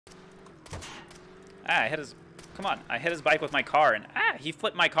Ah, I hit his... Come on, I hit his bike with my car, and he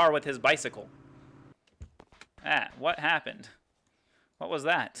flipped my car with his bicycle. What happened? What was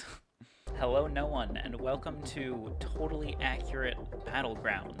that? Hello, no one, and welcome to Totally Accurate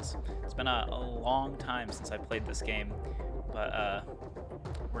Battlegrounds. It's been a long time since I played this game, but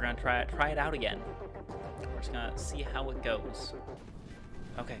we're gonna try it out again. We're just gonna see how it goes.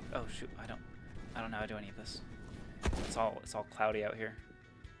 Okay. Oh shoot, I don't know how to do any of this. It's all cloudy out here.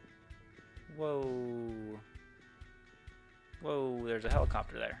 Whoa. Whoa, there's a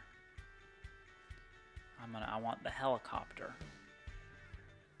helicopter there. I want the helicopter.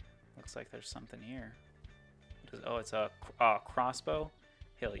 Looks like there's something here. Oh, it's a crossbow?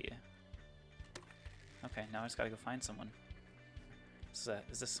 Hell yeah. Okay, now I just gotta go find someone. Is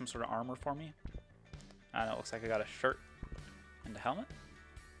this some sort of armor for me? I don't know, it looks like I got a shirt and a helmet.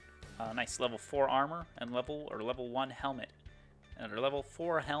 Nice, level 4 armor and level 1 helmet. And level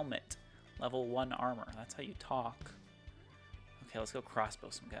 4 helmet, level 1 armor. That's how you talk. Okay, let's go crossbow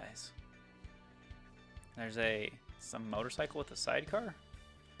some guys. There's some motorcycle with a sidecar.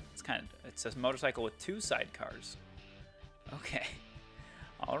 It's a motorcycle with 2 sidecars. Okay,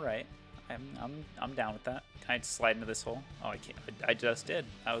 all right. I'm down with that. Can I slide into this hole? Oh, I can't. I just did.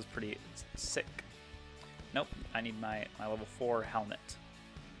 That was pretty sick. Nope. I need my level 4 helmet.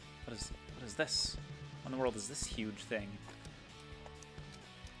 What is this? What in the world is this huge thing?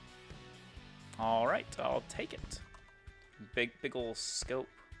 All right, I'll take it. Big ol' scope.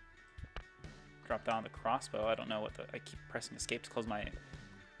 Drop down the crossbow. I don't know what I keep pressing escape to close my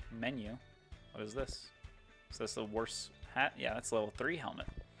menu. What is this? Is this the worst hat? Yeah, that's level 3 helmet.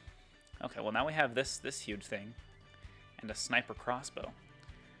 Okay, well now we have this huge thing and a sniper crossbow.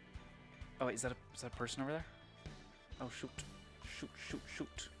 Oh wait, is that a person over there? Oh shoot.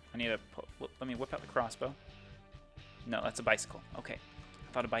 Shoot. I need let me whip out the crossbow. No, that's a bicycle. Okay.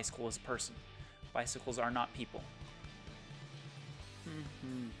 I thought a bicycle was a person. Bicycles are not people.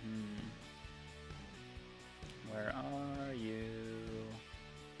 Where are you?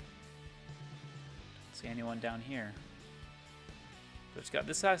 Don't see anyone down here.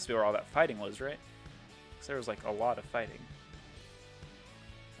 This has to be where all that fighting was, right? Because there was like a lot of fighting.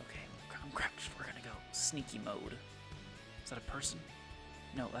 Okay, I'm crouched. We're gonna go sneaky mode. Is that a person?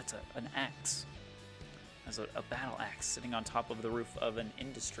 No, that's an axe. There's a battle axe sitting on top of the roof of an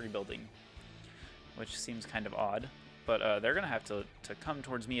industry building, which seems kind of odd. But they're gonna have to come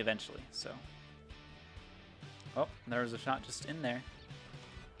towards me eventually. So, oh, there was a shot just in there.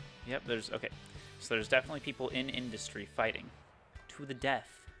 Yep, okay. So there's definitely people in industry fighting to the death.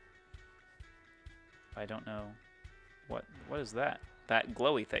 I don't know what is that? That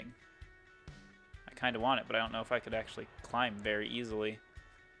glowy thing. I kind of want it, but I don't know if I could actually climb very easily.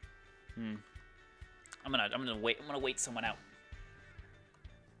 I'm gonna wait someone out.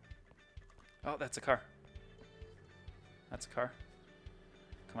 Oh, that's a car. That's a car.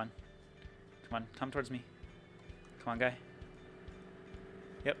 Come on, come towards me. Come on, guy.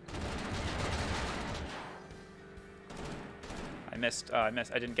 Yep. I missed. I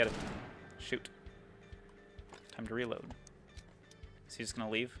didn't get it. Shoot. Time to reload. Is he just gonna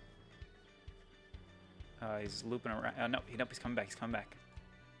leave? He's looping around. Nope, he's coming back. He's coming back.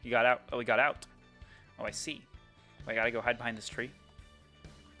 He got out. Oh, he got out. Oh, I see. I gotta go hide behind this tree.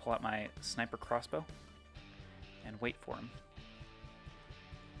 Pull out my sniper crossbow and wait for him.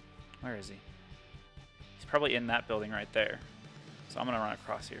 Where is he? He's probably in that building right there. So I'm gonna run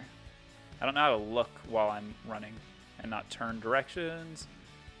across here. I don't know how to look while I'm running and not turn directions.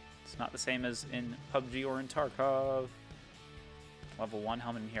 It's not the same as in PUBG or in Tarkov. Level 1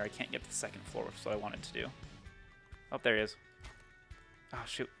 helmet in here. I can't get to the 2nd floor, which is what I wanted to do. Oh, there he is. Oh,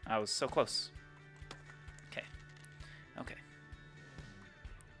 shoot. I was so close. Okay.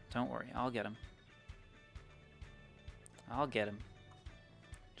 Don't worry. I'll get him.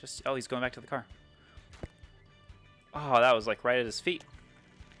 Oh, he's going back to the car. Oh, that was like right at his feet.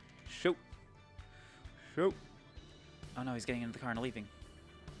 Shoot. Oh no, he's getting into the car and leaving.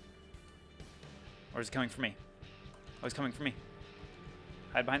 Or is he coming for me? Oh, he's coming for me.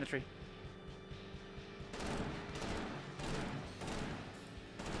 Hide behind the tree.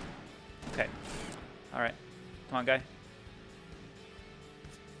 Okay. Alright. Come on, guy.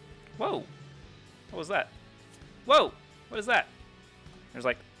 Whoa! What was that? Whoa! What is that? There's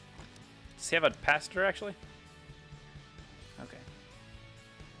like... Does he have a passenger, actually? Okay.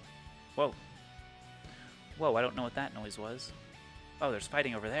 Whoa. Whoa, I don't know what that noise was. Oh, there's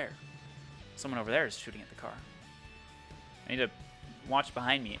fighting over there. Someone over there is shooting at the car. I need to watch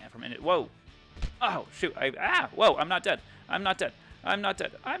behind me for a minute. Whoa! Oh, shoot. Whoa, I'm not dead.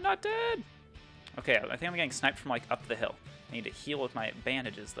 Okay, I think I'm getting sniped from like up the hill. I need to heal with my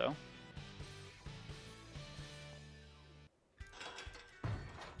bandages, though.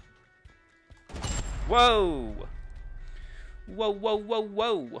 Whoa! Whoa, whoa, whoa,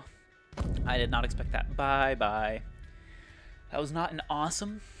 whoa! I did not expect that. Bye-bye. That was not an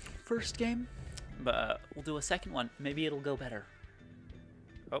awesome first game, but we'll do a second one. Maybe it'll go better.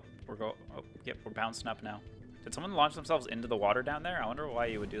 Oh, yep, we're bouncing up now. Did someone launch themselves into the water down there? I wonder why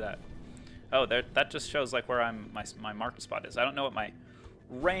you would do that. Oh, that just shows like where my marked spot is. I don't know what my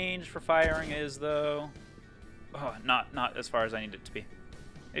range for firing is though. Oh, not as far as I need it to be.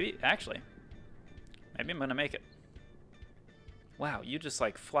 Maybe actually. Maybe I'm gonna make it. Wow, you just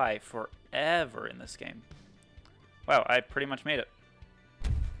like fly forever in this game. Wow, I pretty much made it.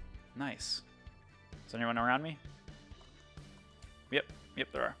 Nice. Is anyone around me? Yep,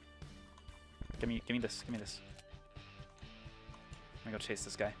 there are. Give me this. I'm gonna go chase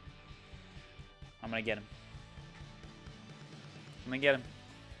this guy. I'm gonna get him.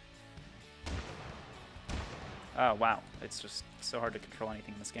 Oh wow, it's just so hard to control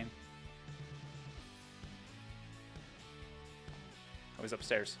anything in this game. Oh, he's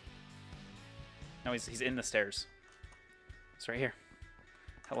upstairs. No, he's in the stairs. It's right here.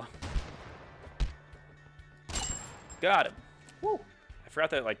 Hello. Got him. Woo! I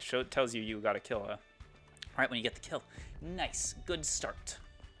forgot that it like tells you got a kill right when you get the kill. Nice, good start.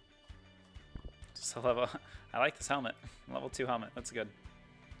 Just a level. I like this helmet. Level 2 helmet. That's good.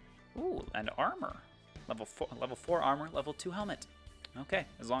 Ooh, and armor. Level 4 armor. Level 2 helmet. Okay,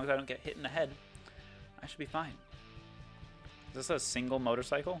 as long as I don't get hit in the head, I should be fine. Is this a single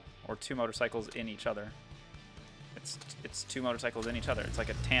motorcycle or 2 motorcycles in each other? It's 2 motorcycles in each other. It's like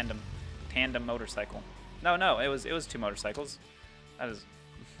a tandem motorcycle. No, it was 2 motorcycles. That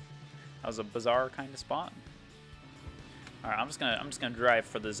was a bizarre kind of spawn. All right, I'm just gonna drive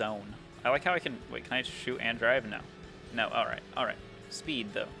for the zone. I like how I can wait. Can I shoot and drive? No. All right.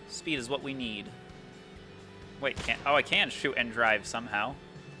 Speed though. Speed is what we need. Wait, I can shoot and drive somehow.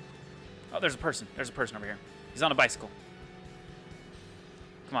 Oh, there's a person. There's a person over here. He's on a bicycle.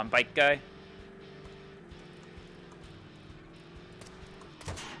 Come on, bike guy.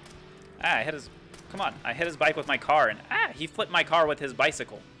 Ah, I hit his. Come on, I hit his bike with my car, and he flipped my car with his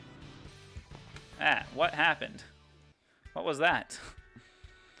bicycle. What happened? What was that?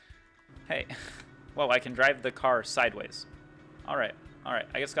 Hey, whoa, I can drive the car sideways. All right,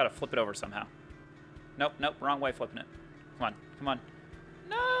 I just gotta flip it over somehow. Nope, wrong way flipping it. Come on.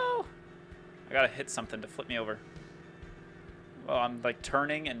 No! I gotta hit something to flip me over. Well, I'm like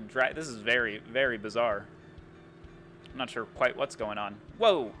turning and driving. This is very, very bizarre. I'm not sure quite what's going on.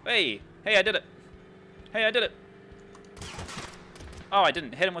 Whoa, hey, I did it. Oh, I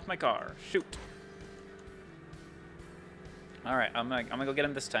didn't hit him with my car. Shoot. All right, I'm gonna go get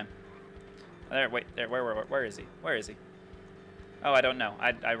him this time. There, wait, there. Where is he? Oh, I don't know.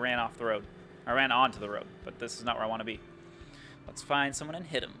 I ran off the road. I ran onto the road, but this is not where I want to be. Let's find someone and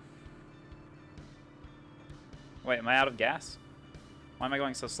hit him. Wait, am I out of gas? Why am I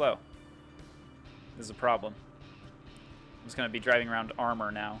going so slow? This is a problem. I'm just gonna be driving around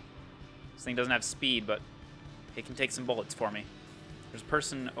armor now. This thing doesn't have speed, but it can take some bullets for me. There's a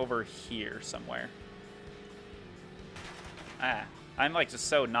person over here somewhere. I'm like just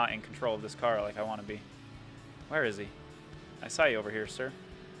so not in control of this car like I want to be. Where is he? I saw you over here, sir.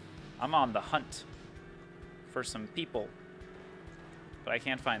 I'm on the hunt for some people, but I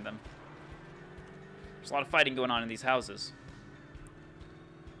can't find them. There's a lot of fighting going on in these houses.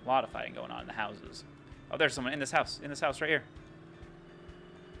 A lot of fighting going on in the houses. Oh, there's someone in this house right here.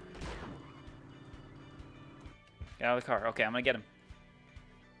 Get out of the car. Okay, I'm gonna get him.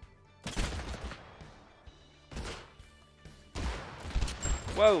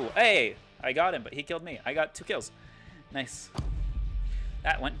 Whoa, hey! I got him, but he killed me. I got 2 kills. Nice.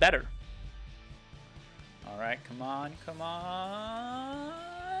 That went better. All right, come on.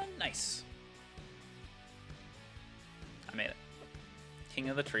 Nice. I made it. King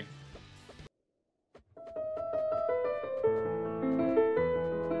of the tree.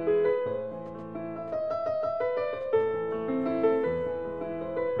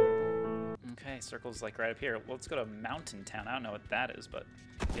 Okay, circle's like right up here. Well, let's go to Mountain Town. I don't know what that is, but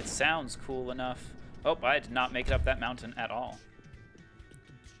it sounds cool enough. Oh, I did not make it up that mountain at all.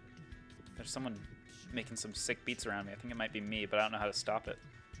 There's someone making some sick beats around me. I think it might be me, but I don't know how to stop it.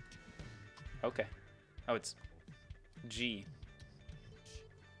 Okay. Oh, it's G.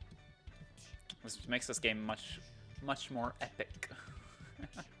 This makes this game much more epic.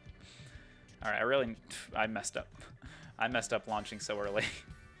 All right, I messed up. I messed up launching so early.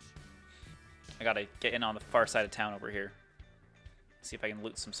 I gotta get in on the far side of town over here. See if I can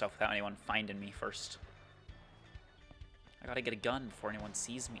loot some stuff without anyone finding me first. I gotta get a gun before anyone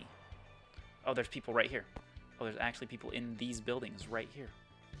sees me. Oh, there's people right here. Oh, there's actually people in these buildings right here.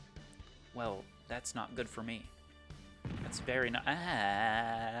 Well, That's not good for me. That's very not.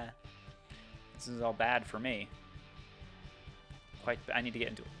 Ah. This is all bad for me. I need to get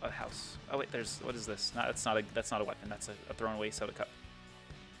into a house. Oh wait, there's. What is this? That's not a weapon. That's a thrown away soda cup.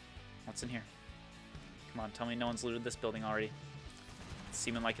 What's in here? Come on, tell me no one's looted this building already. It's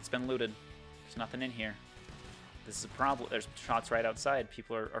seeming like it's been looted. There's nothing in here. This is a problem. There's shots right outside.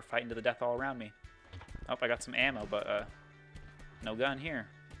 People are fighting to the death all around me. Oh, I got some ammo, but no gun here.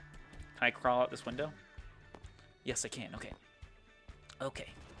 Can I crawl out this window? Yes, I can. Okay. Okay.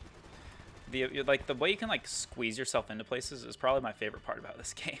 The way you can like squeeze yourself into places is probably my favorite part about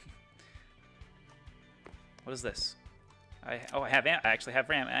this game. What is this? I actually have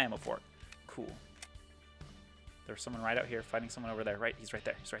ammo for it. Cool. There's someone right out here fighting someone over there. Right, he's right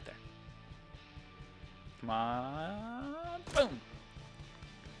there. He's right there. Come on. Boom.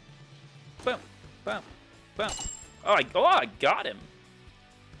 Boom. Boom. Boom. Oh, I got him.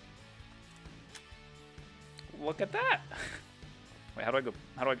 Look at that. Wait, how do I go?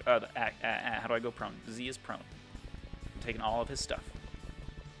 How do I go prone? Z is prone. I'm taking all of his stuff.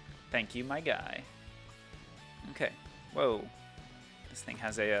 Thank you, my guy. Okay. Whoa. This thing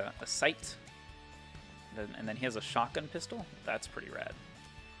has a sight. And then he has a shotgun pistol. That's pretty rad.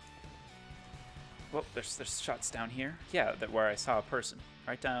 Whoa, there's shots down here. Yeah, where I saw a person.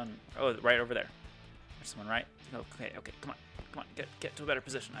 Right down. Oh, right over there. There's someone right. Okay, come on. Get to a better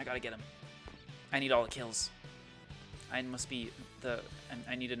position. I gotta get him. I need all the kills. I must be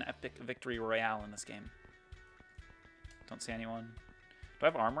I need an epic victory royale in this game. Don't see anyone. Do I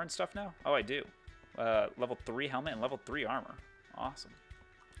have armor and stuff now? Oh, I do. Level 3 helmet and level 3 armor. Awesome.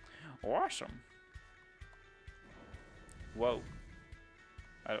 Awesome. Whoa.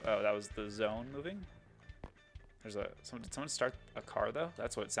 Oh, that was the zone moving? Did someone start a car, though?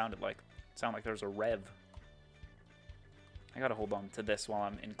 That's what it sounded like. It sounded like there was a rev. I gotta hold on to this while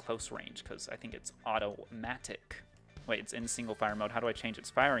I'm in close range, because I think it's automatic. Wait, it's in single fire mode. How do I change its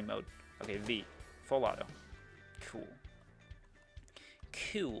firing mode? Okay, V. Full auto. Cool.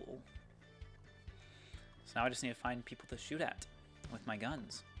 Cool. So now I just need to find people to shoot at with my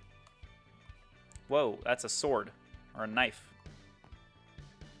guns. Whoa, that's a sword. Or a knife.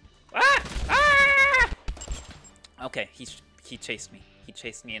 Ah! Ah! Okay, he chased me. He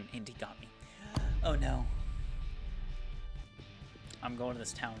chased me and he got me. Oh no. I'm going to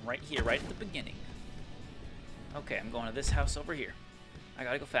this town right here, right at the beginning. Okay, I'm going to this house over here. I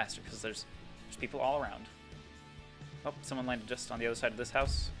gotta go faster because there's people all around. Oh, someone landed just on the other side of this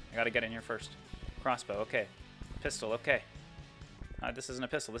house. I gotta get in here first. Crossbow, okay. Pistol, okay. This isn't a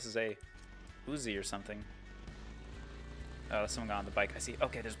pistol, this is a Uzi or something. Oh, someone got on the bike. I see.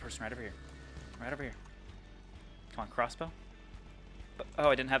 Okay, there's a person right over here. Right over here. Come on, crossbow. Oh,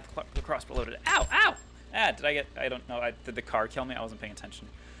 I didn't have the crossbow loaded. Ow! Ow! Ah, I don't know. Did the car kill me? I wasn't paying attention.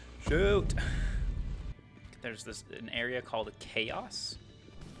 Shoot! There's an area called Chaos.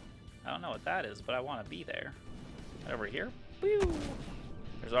 I don't know what that is, but I want to be there. Right over here. Woo!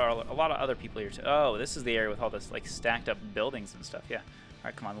 There's a lot of other people here too. Oh, this is the area with all this like stacked up buildings and stuff. Yeah. All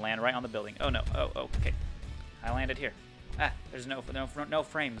right, come on, land right on the building. Oh no. Oh, okay. I landed here. Ah, there's no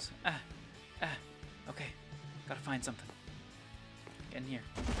frames. Okay. Gotta find something. Get in here.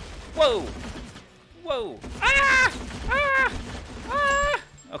 Whoa! Whoa! Ah! Ah! Ah!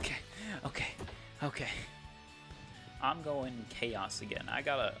 Okay. I'm going chaos again. I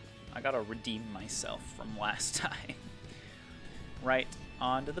gotta redeem myself from last time. Right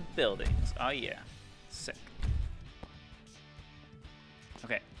onto the buildings. Oh yeah. Sick.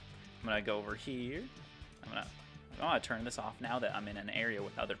 Okay. I'm gonna go over here. I want to turn this off now that I'm in an area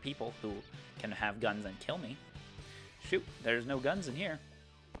with other people who can have guns and kill me. Shoot, there's no guns in here.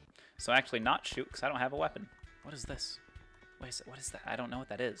 So actually not shoot, because I don't have a weapon. What is this? What is that? I don't know what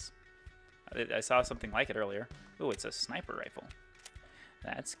that is. I saw something like it earlier. Ooh, it's a sniper rifle.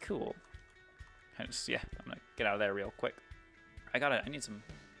 That's cool. I'm gonna get out of there real quick. I need some,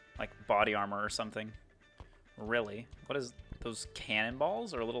 like, body armor or something. Really? What is those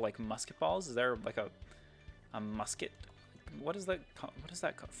cannonballs or little, like, musket balls? Is there, like, a musket? What is that called?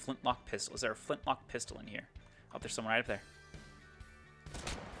 Flintlock pistol. Is there a flintlock pistol in here? Oh, there's someone right up there.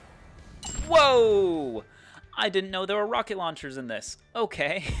 Whoa! I didn't know there were rocket launchers in this.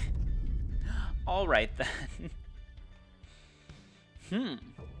 Okay. All right then.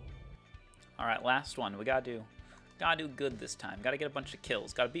 All right, last one. We gotta do good this time. Gotta get a bunch of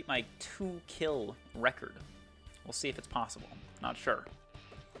kills. Gotta beat my 2-kill record. We'll see if it's possible. Not sure.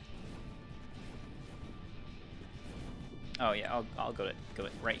 Oh yeah, I'll go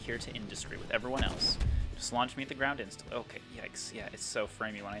right here to industry with everyone else. Just launch me at the ground instantly. Okay, yikes. Yeah, it's so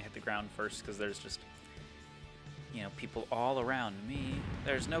framey when I hit the ground first because there's just, people all around me.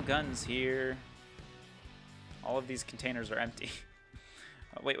 There's no guns here. All of these containers are empty.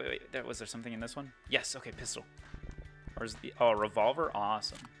 Oh, wait. Was there something in this one? Yes. Okay, pistol. Where's the... Oh, a revolver?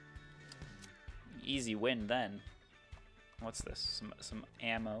 Awesome. Easy win then. What's this? Some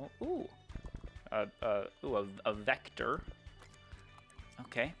ammo. Ooh. A vector.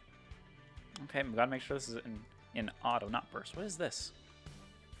 Okay. Okay, we gotta make sure this is in auto, not burst. What is this?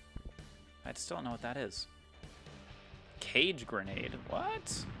 I still don't know what that is. Cage grenade.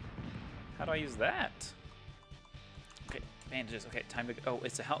 What? How do I use that? Okay, bandages. Okay, time to go. Oh,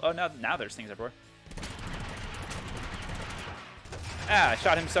 it's a hell. Oh, no, now there's things everywhere. Ah, I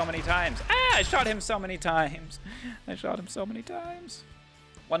shot him so many times. Ah, I shot him so many times. I shot him so many times.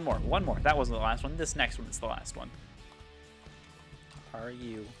 One more. That wasn't the last one. This next one is the last one. Are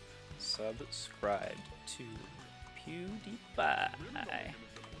you subscribed to PewDiePie?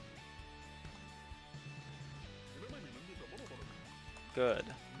 Good.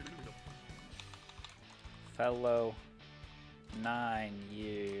 Fellow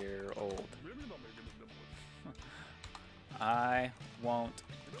 9-year-old. I won't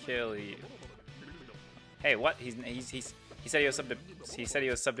kill you. Hey, what? He said he was sub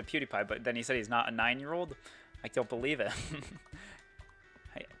to PewDiePie, but then he said he's not a 9-year-old. I don't believe it.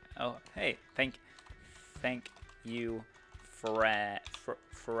 Hey, oh, hey, thank you, Fred.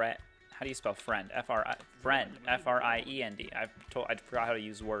 How do you spell friend? Friend. F-R-I-E-N-D. I forgot how to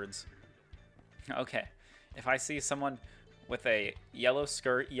use words. Okay, if I see someone with a yellow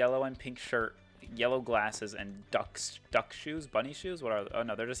skirt, yellow and pink shirt, yellow glasses, and duck shoes, bunny shoes. What are? Oh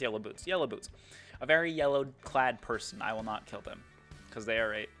no, they're just yellow boots. Yellow boots. A very yellow-clad person. I will not kill them because they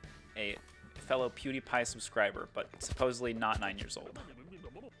are a fellow PewDiePie subscriber, but supposedly not 9 years old.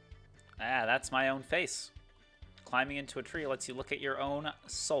 Ah, that's my own face. Climbing into a tree lets you look at your own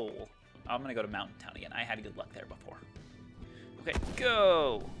soul. I'm gonna go to Mountain Town again. I had good luck there before. Okay,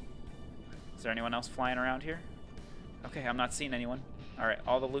 go. Is there anyone else flying around here? Okay, I'm not seeing anyone. All right,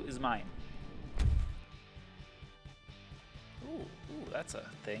 all the loot is mine. Ooh, that's a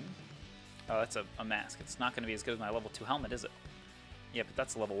thing. Oh, that's a mask. It's not going to be as good as my level 2 helmet, is it? Yeah, but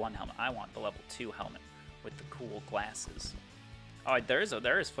that's a level 1 helmet. I want the level 2 helmet with the cool glasses. Oh, there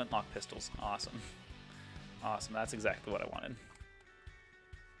is flintlock pistols. Awesome. Awesome. That's exactly what I wanted.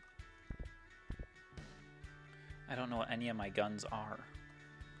 I don't know what any of my guns are.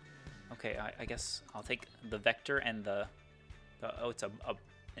 Okay, I guess I'll take the Vector and the oh, it's an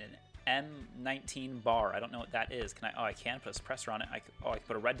M19 bar. I don't know what that is. Can I? Oh, I can put a suppressor on it. I can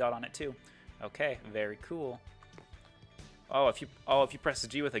put a red dot on it too. Okay, very cool. Oh, if you press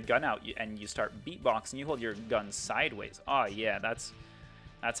G with a gun out and you start beatboxing, you hold your gun sideways. Oh yeah, that's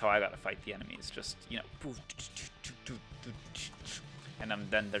how I gotta fight the enemies. Just, you know, and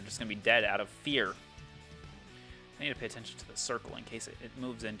then they're just gonna be dead out of fear. I need to pay attention to the circle in case it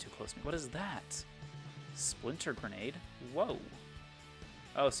moves in too close to me. What is that? Splinter grenade? Whoa.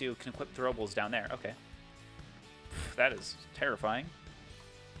 Oh, so you can equip throwables down there. Okay. That is terrifying.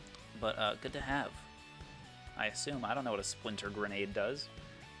 But good to have. I assume. I don't know what a splinter grenade does.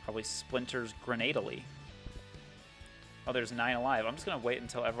 Probably splinters grenadily. Oh, there's 9 alive. I'm just going to wait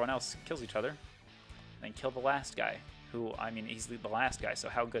until everyone else kills each other. Then kill the last guy. Who, I mean, he's the last guy, so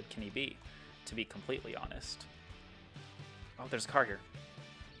how good can he be? To be completely honest. Oh, there's a car here.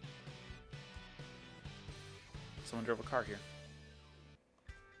 Someone drove a car here.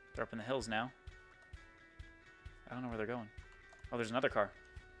 They're up in the hills now. I don't know where they're going. Oh, there's another car.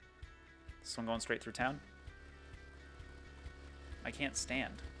 This one going straight through town. I can't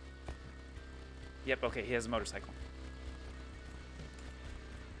stand. Yep, okay, he has a motorcycle.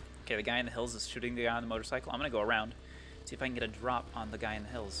 Okay, the guy in the hills is shooting the guy on the motorcycle. I'm gonna go around, see if I can get a drop on the guy in the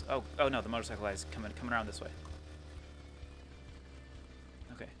hills. Oh no, the motorcycle guy's coming around this way.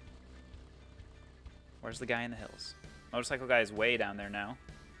 Okay. Where's the guy in the hills? Motorcycle guy is way down there now.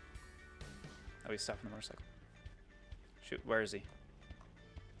 Oh, he's stopping the motorcycle. Shoot, where is he?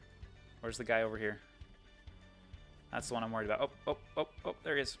 Where's the guy over here? That's the one I'm worried about. Oh,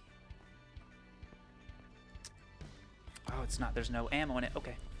 there he is. Oh, it's not. There's no ammo in it.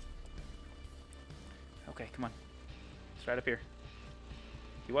 Okay. Okay, come on. It's right up here.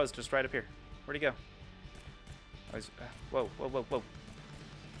 He was just right up here. Where'd he go? Oh, he's, whoa.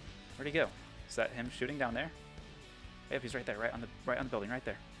 Where'd he go? Is that him shooting down there? Yep, he's right there, right on the building, right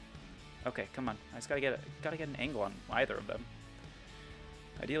there. Okay, come on. I just gotta get an angle on either of them.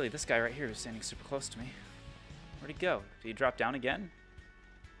 Ideally, this guy right here is standing super close to me. Where'd he go? Did he drop down again?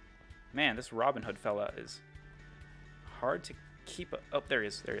 Man, this Robin Hood fella is hard to keep up. Oh, there he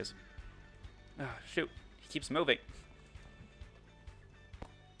is. There he is. Oh, shoot. He keeps moving.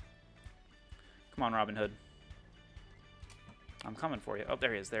 Come on, Robin Hood. I'm coming for you. Oh,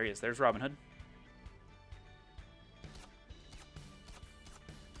 there he is. There he is. There's Robin Hood.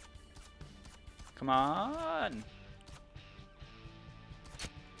 Come on.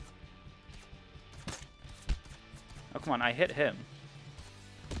 Oh, come on. I hit him.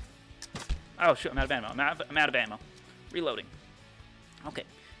 Oh, shoot. I'm out of ammo. I'm out of ammo. Reloading. Okay.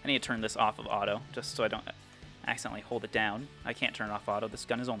 I need to turn this off of auto just so I don't accidentally hold it down. I can't turn it off auto. This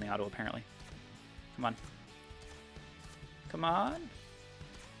gun is only auto, apparently. Come on. Come on.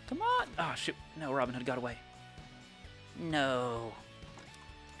 Come on. Oh, shoot. No, Robin Hood got away. No.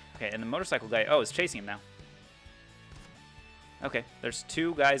 Okay, and the motorcycle guy, oh, is chasing him now. Okay, there's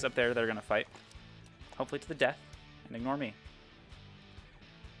 2 guys up there that are going to fight. Hopefully to the death. And ignore me.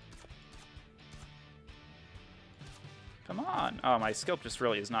 Come on. Oh, my scope just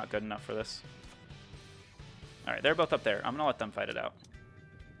really is not good enough for this. Alright, they're both up there. I'm going to let them fight it out.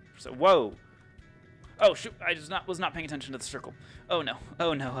 So, whoa. Oh, shoot. I was not paying attention to the circle. Oh, no.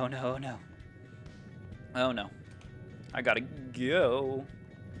 Oh, no. Oh, no. Oh, no. Oh, no. I gotta go.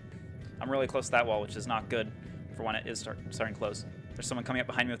 I'm really close to that wall, which is not good for when it is starting close. There's someone coming up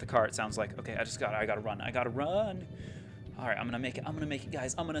behind me with a car, it sounds like. Okay, I gotta run. I gotta run. Alright, I'm gonna make it. I'm gonna make it,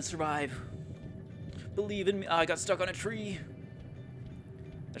 guys. I'm gonna survive. Believe in me. Oh, I got stuck on a tree.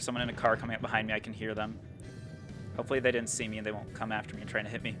 There's someone in a car coming up behind me. I can hear them. Hopefully they didn't see me and they won't come after me and trying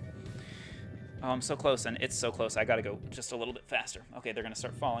to hit me. Oh, I'm so close, and it's so close. I gotta go just a little bit faster. Okay, they're gonna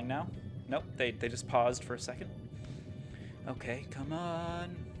start falling now. Nope, they just paused for a second. Okay, come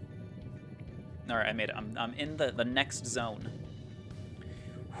on. Alright, I made it. I'm in the next zone.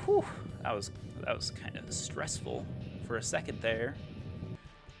 Whew, that was kind of stressful for a second there.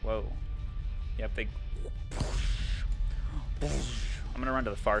 Whoa. Yep, they... I'm gonna run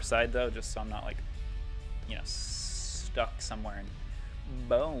to the far side, though, just so I'm not, like, you know, stuck somewhere and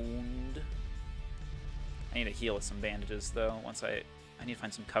boned. I need to heal with some bandages, though, once I need to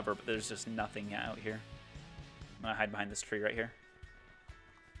find some cover, but there's just nothing out here. I'm gonna hide behind this tree right here.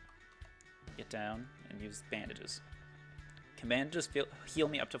 Get down and use bandages. Can bandages heal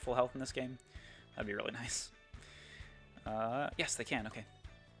me up to full health in this game? That'd be really nice. Yes, they can. Okay.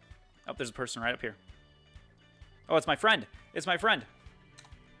 Oh, there's a person right up here. Oh, it's my friend. It's my friend.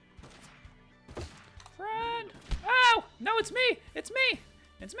 Friend. Oh, no, it's me. It's me.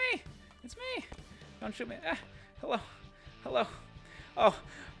 It's me. It's me. Don't shoot me. Ah, hello. Hello. Oh,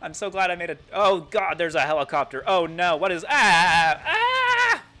 I'm so glad I made it. Oh, God, there's a helicopter. Oh, no. What is...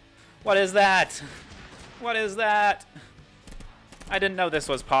 What is that? What is that? I didn't know this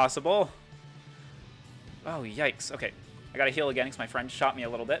was possible. Oh, yikes. Okay. I gotta heal again because my friend shot me a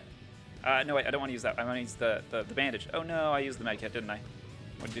little bit. No, wait. I don't want to use that. I want to use the bandage. Oh, no. I used the medkit, didn't I?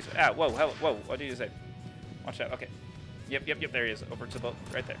 What did you say? Ah, whoa. Whoa. What did you say? Watch out. Okay. Yep. There he is. Over to the boat.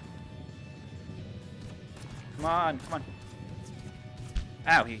 Right there. Come on. Come on.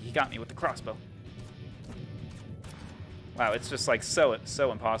 Ow, he got me with the crossbow. Wow, it's just like so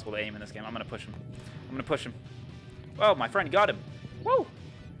impossible to aim in this game. I'm gonna push him. I'm gonna push him. Oh, my friend got him. Woo!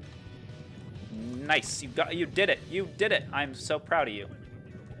 Nice. You did it. You did it. I'm so proud of you.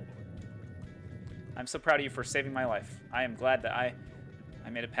 I'm so proud of you for saving my life. I am glad that I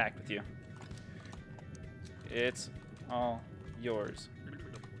made a pact with you. It's all yours.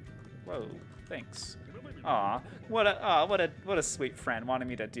 Whoa, thanks. Aw, what a sweet friend. Wanted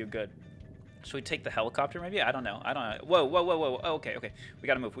me to do good. Should we take the helicopter maybe? I don't know. Whoa. Oh, okay. We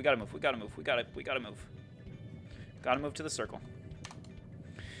gotta move. We gotta move. Gotta move to the circle.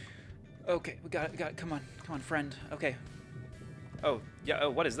 Okay, we got it. Come on, friend. Okay. Oh, yeah. Oh,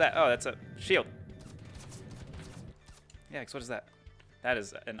 what is that? Oh, that's a shield. Yikes, what is that? That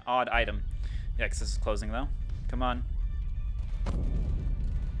is an odd item. Yikes, this is closing though. Come on.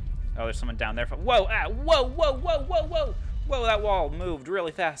 Oh, there's someone down there. Whoa! Ah! Whoa! Whoa! That wall moved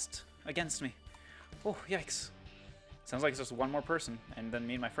really fast against me. Oh, yikes! Sounds like it's just one more person, and then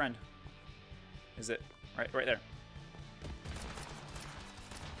me and my friend. Is it right there?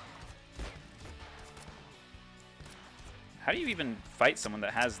 How do you even fight someone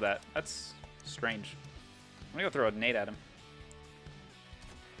that has that? That's strange. I'm gonna go throw a nade at him.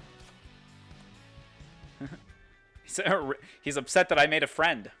 He's upset that I made a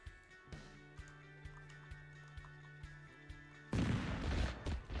friend.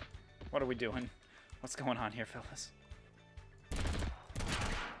 What are we doing? What's going on here, fellas?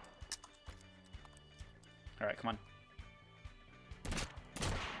 Alright, come on.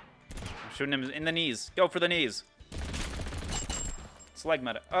 I'm shooting him in the knees. Go for the knees. It's leg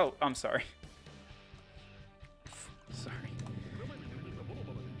meta. Oh, I'm sorry. Sorry.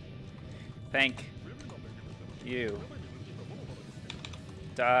 Thank you.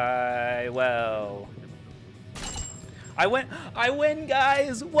 Die well. I win,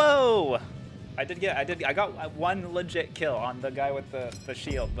 guys! Whoa! I got one legit kill on the guy with the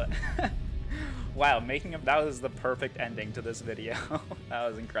shield, but Wow, that was the perfect ending to this video. That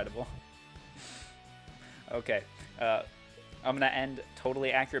was incredible. Okay, I'm gonna end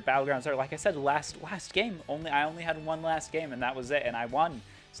totally accurate Battlegrounds there. Like I said, last game, I only had one last game, and that was it, and I won.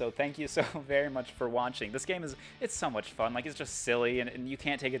 So thank you so very much for watching. This game it's so much fun. Like, it's just silly, and you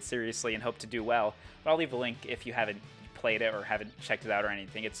can't take it seriously and hope to do well. But I'll leave a link if you haven't played it or haven't checked it out or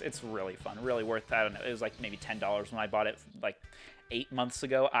anything. It's really fun, really worth, I don't know, it was like maybe $10 when I bought it like 8 months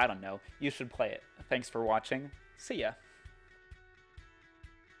ago. I don't know. You should play it. Thanks for watching. See ya.